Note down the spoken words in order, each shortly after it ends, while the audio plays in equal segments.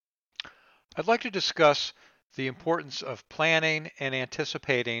I'd like to discuss the importance of planning and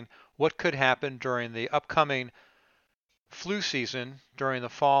anticipating what could happen during the upcoming flu season during the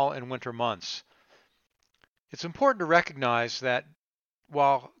fall and winter months. It's important to recognize that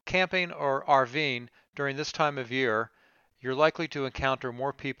while camping or RVing during this time of year, you're likely to encounter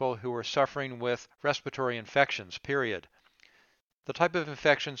more people who are suffering with respiratory infections, period. The type of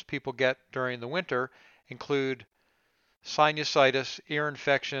infections people get during the winter include sinusitis, ear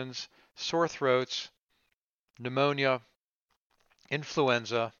infections, sore throats, pneumonia,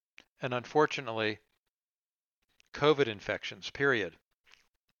 influenza, and unfortunately, COVID infections, period.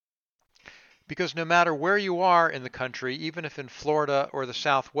 Because no matter where you are in the country, even if in Florida or the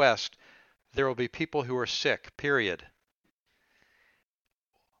Southwest, there will be people who are sick, period.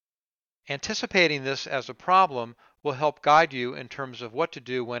 Anticipating this as a problem will help guide you in terms of what to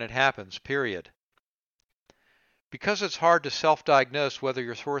do when it happens, period. Because it's hard to self-diagnose whether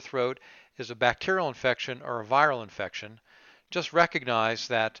your sore throat is a bacterial infection or a viral infection, just recognize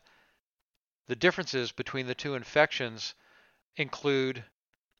that the differences between the two infections include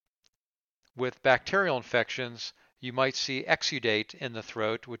with bacterial infections, you might see exudate in the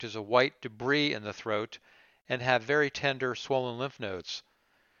throat, which is a white debris in the throat, and have very tender swollen lymph nodes.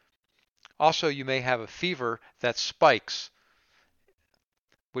 Also, you may have a fever that spikes,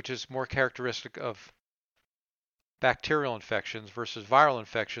 which is more characteristic of bacterial infections versus viral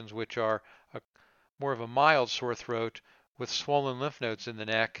infections, which are more of a mild sore throat with swollen lymph nodes in the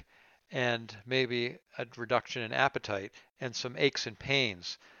neck and maybe a reduction in appetite and some aches and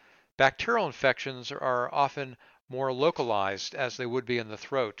pains. Bacterial infections are often more localized, as they would be in the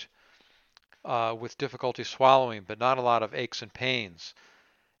throat, with difficulty swallowing, but not a lot of aches and pains.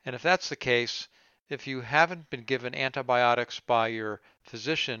 And if that's the case, if you haven't been given antibiotics by your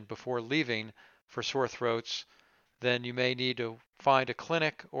physician before leaving for sore throats, then you may need to find a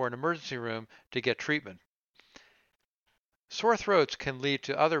clinic or an emergency room to get treatment. Sore throats can lead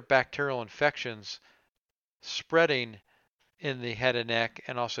to other bacterial infections spreading in the head and neck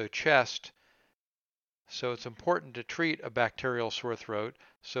and also chest, so it's important to treat a bacterial sore throat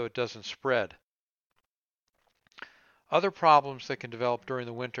so it doesn't spread. Other problems that can develop during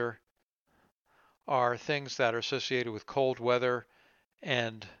the winter are things that are associated with cold weather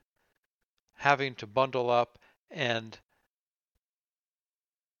and having to bundle up and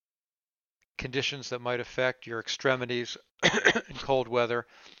conditions that might affect your extremities in cold weather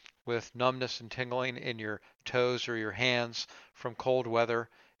with numbness and tingling in your toes or your hands from cold weather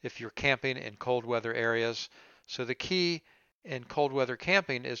if you're camping in cold weather areas. So the key in cold weather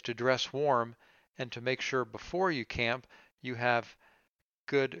camping is to dress warm and to make sure before you camp you have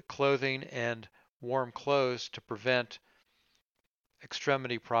good clothing and warm clothes to prevent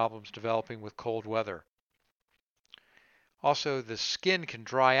extremity problems developing with cold weather. Also, the skin can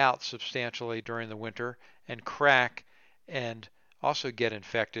dry out substantially during the winter and crack and also get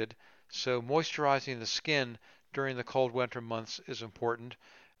infected. So moisturizing the skin during the cold winter months is important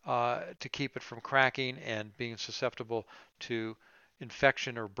to keep it from cracking and being susceptible to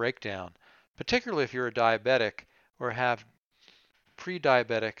infection or breakdown, particularly if you're a diabetic or have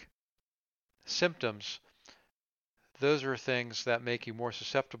pre-diabetic symptoms. Those are things that make you more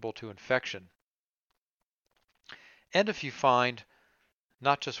susceptible to infection. And if you find,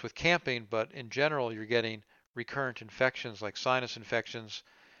 not just with camping, but in general, you're getting recurrent infections like sinus infections,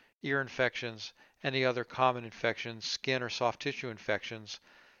 ear infections, any other common infections, skin or soft tissue infections,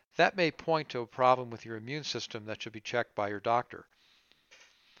 that may point to a problem with your immune system that should be checked by your doctor.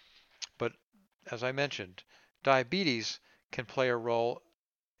 But as I mentioned, diabetes can play a role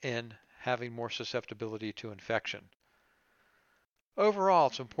in having more susceptibility to infection. Overall,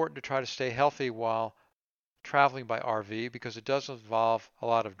 it's important to try to stay healthy while traveling by RV because it does involve a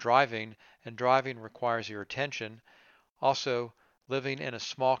lot of driving, and driving requires your attention. Also, living in a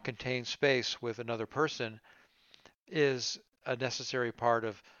small contained space with another person is a necessary part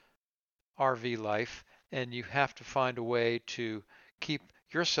of RV life, and you have to find a way to keep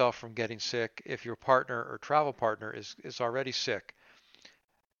yourself from getting sick if your partner or travel partner is already sick.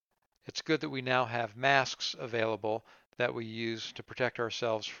 It's good that we now have masks available that we use to protect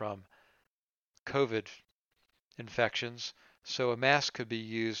ourselves from COVID infections. So a mask could be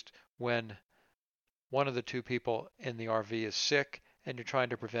used when one of the two people in the RV is sick and you're trying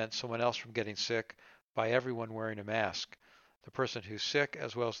to prevent someone else from getting sick by everyone wearing a mask. The person who's sick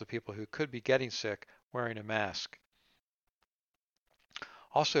as well as the people who could be getting sick wearing a mask.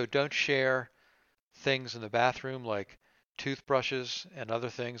 Also, don't share things in the bathroom like toothbrushes and other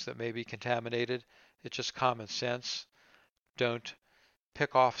things that may be contaminated. It's just common sense. Don't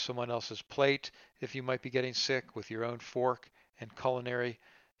pick off someone else's plate if you might be getting sick with your own fork and culinary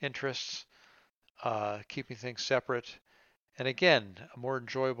interests. keeping things separate. And again, a more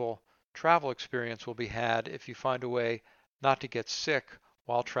enjoyable travel experience will be had if you find a way not to get sick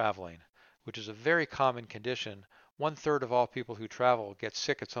while traveling, which is a very common condition. 1/3 of all people who travel get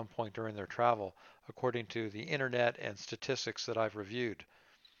sick at some point during their travel, according to the internet and statistics that I've reviewed.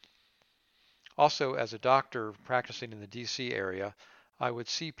 Also, as a doctor practicing in the DC area, I would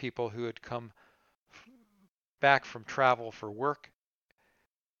see people who had come back from travel for work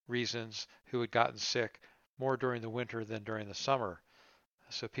reasons who had gotten sick more during the winter than during the summer.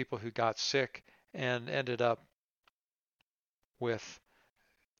 So people who got sick and ended up with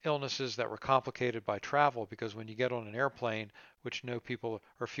illnesses that were complicated by travel, because when you get on an airplane, which no people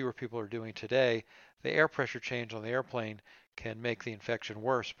or fewer people are doing today, the air pressure change on the airplane can make the infection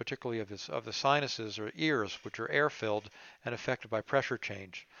worse, particularly of the sinuses or ears, which are air filled and affected by pressure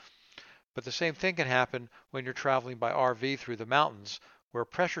change. But the same thing can happen when you're traveling by RV through the mountains, where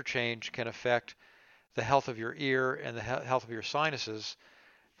pressure change can affect the health of your ear and the health of your sinuses,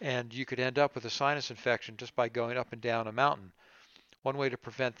 and you could end up with a sinus infection just by going up and down a mountain. One way to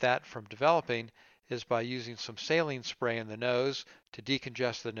prevent that from developing is by using some saline spray in the nose to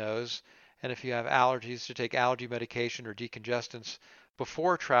decongest the nose, and if you have allergies, to take allergy medication or decongestants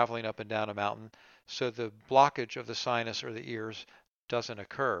before traveling up and down a mountain so the blockage of the sinus or the ears doesn't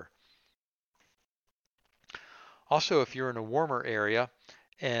occur. Also, if you're in a warmer area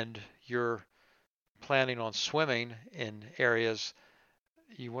and you're planning on swimming in areas,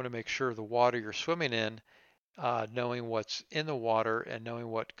 you want to make sure the water you're swimming in, knowing what's in the water and knowing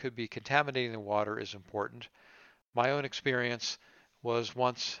what could be contaminating the water is important. My own experience was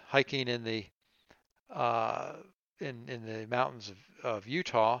once hiking in the mountains of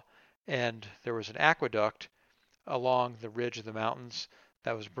Utah, and there was an aqueduct along the ridge of the mountains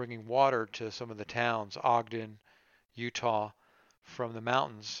that was bringing water to some of the towns, Ogden, Utah, from the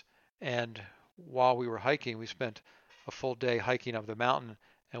mountains. And while we were hiking, we spent a full day hiking up the mountain,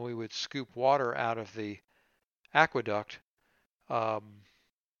 and we would scoop water out of the aqueduct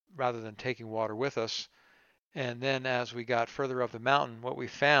rather than taking water with us. And then as we got further up the mountain, what we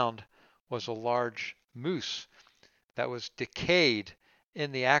found was a large moose that was decayed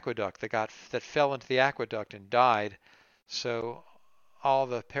in the aqueduct, that fell into the aqueduct and died. So all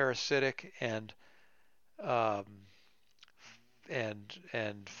the parasitic and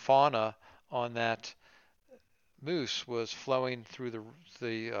fauna on that moose was flowing through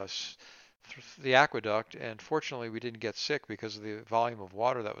the aqueduct, and fortunately we didn't get sick because of the volume of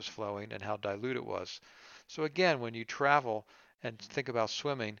water that was flowing and how dilute it was. So again, when you travel and think about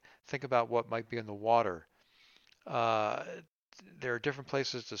swimming, think about what might be in the water. There are different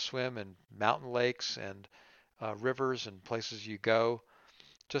places to swim, in mountain lakes and rivers and places you go.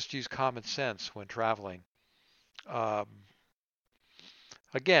 Just use common sense when traveling.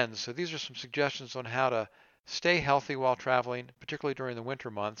 Again, so these are some suggestions on how to stay healthy while traveling, particularly during the winter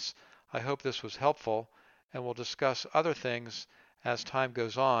months. I hope this was helpful, and we'll discuss other things as time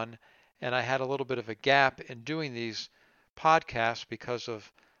goes on. And I had a little bit of a gap in doing these podcasts because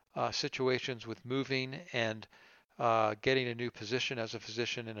of situations with moving and getting a new position as a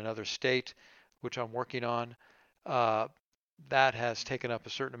physician in another state, which I'm working on. That has taken up a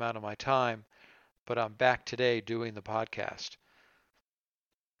certain amount of my time, but I'm back today doing the podcast.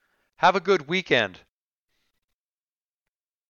 Have a good weekend.